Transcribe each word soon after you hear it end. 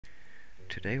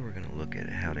Today we're going to look at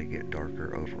how to get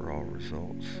darker overall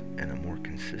results and a more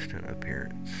consistent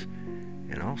appearance,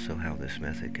 and also how this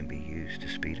method can be used to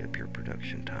speed up your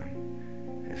production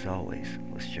time. As always,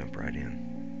 let's jump right in.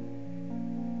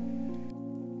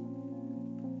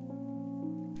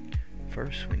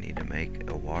 First, we need to make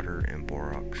a water and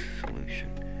borax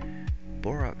solution.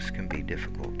 Borax can be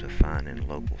difficult to find in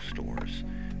local stores,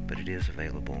 but it is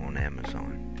available on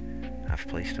Amazon. I've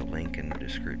placed a link in the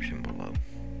description below.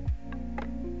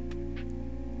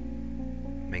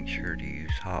 Make sure to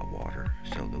use hot water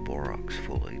so the borax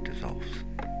fully dissolves.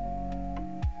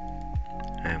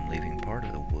 I am leaving part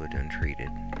of the wood untreated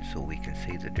so we can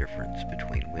see the difference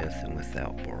between with and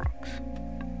without borax.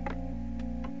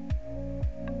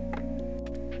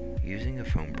 Using a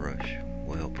foam brush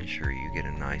will help ensure you get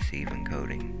a nice even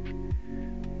coating.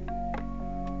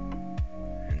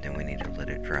 And then we need to let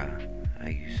it dry. I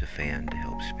use a fan to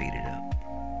help speed it up.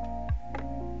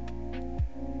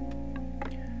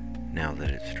 Now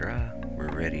that it's dry,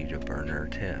 we're ready to burn our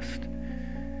test.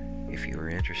 If you are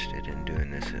interested in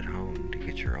doing this at home to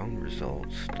get your own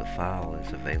results, the file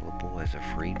is available as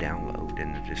a free download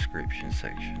in the description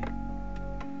section.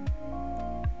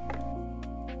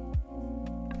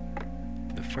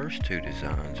 The first two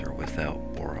designs are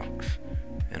without borax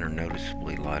and are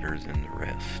noticeably lighter than the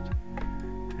rest,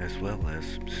 as well as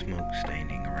smoke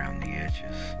staining around the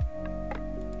edges.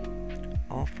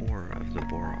 All four of the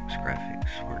borax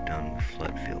graphics were done with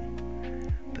flood fill,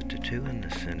 but the two in the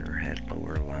center had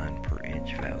lower line per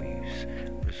inch values,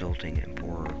 resulting in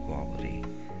poorer quality.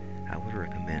 I would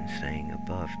recommend staying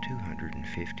above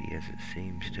 250 as it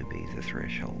seems to be the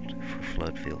threshold for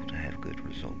flood fill to have good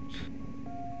results.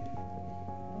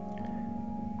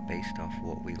 Based off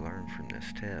what we learned from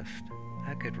this test,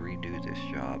 I could redo this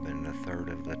job in a third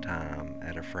of the time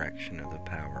at a fraction of the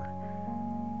power.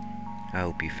 I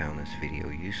hope you found this video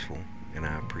useful, and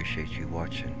I appreciate you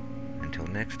watching. Until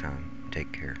next time,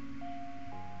 take care.